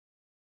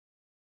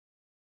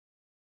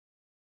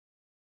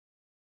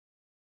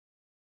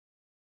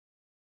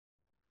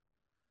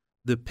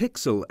The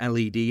pixel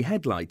LED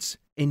headlights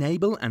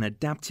enable an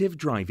adaptive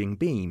driving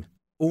beam,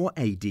 or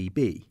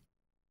ADB.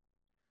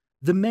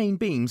 The main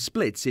beam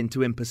splits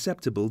into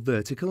imperceptible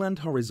vertical and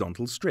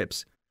horizontal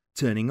strips,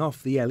 turning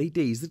off the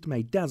LEDs that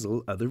may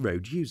dazzle other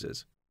road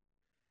users.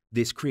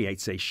 This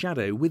creates a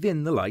shadow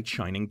within the light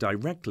shining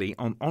directly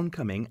on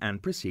oncoming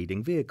and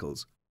preceding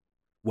vehicles,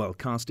 while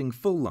casting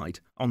full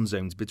light on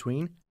zones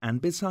between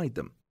and beside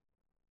them.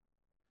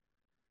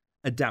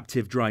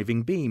 Adaptive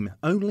driving beam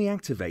only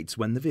activates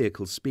when the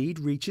vehicle's speed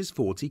reaches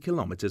 40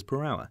 km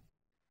per hour,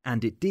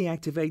 and it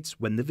deactivates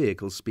when the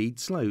vehicle's speed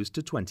slows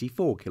to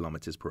 24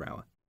 km per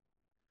hour.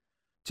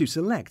 To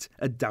select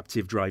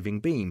adaptive driving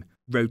beam,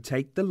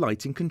 rotate the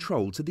lighting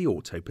control to the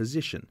auto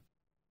position.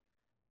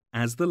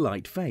 As the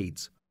light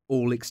fades,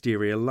 all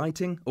exterior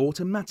lighting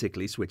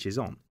automatically switches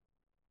on.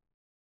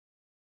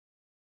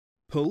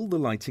 Pull the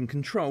lighting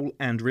control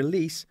and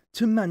release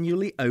to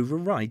manually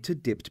override to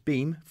dipped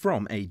beam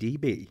from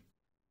ADB.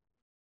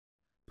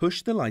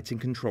 Push the lighting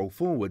control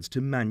forwards to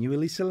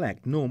manually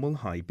select normal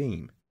high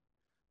beam.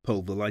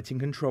 Pull the lighting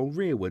control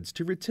rearwards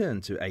to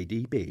return to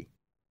ADB.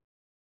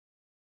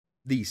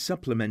 The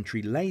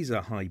supplementary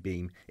laser high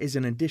beam is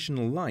an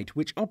additional light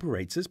which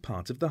operates as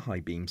part of the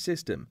high beam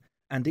system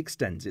and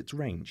extends its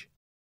range.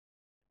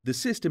 The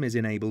system is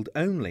enabled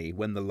only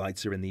when the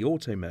lights are in the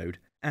auto mode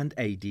and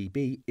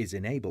ADB is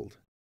enabled.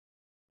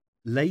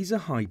 Laser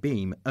high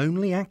beam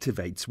only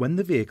activates when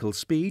the vehicle's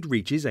speed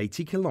reaches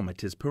 80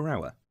 km per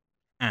hour,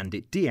 and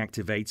it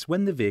deactivates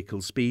when the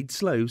vehicle's speed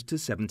slows to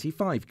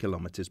 75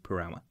 km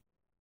per hour.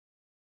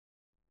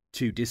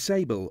 To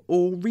disable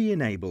or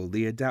re-enable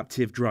the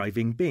adaptive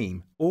driving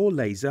beam or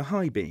laser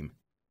high beam,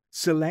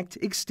 select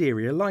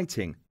exterior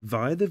lighting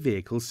via the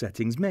Vehicle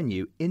Settings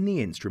menu in the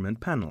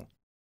instrument panel.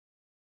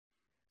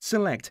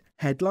 Select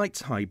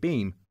Headlights High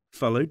Beam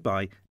followed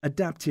by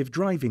Adaptive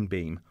Driving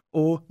Beam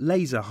or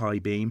Laser High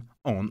Beam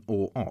on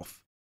or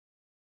off.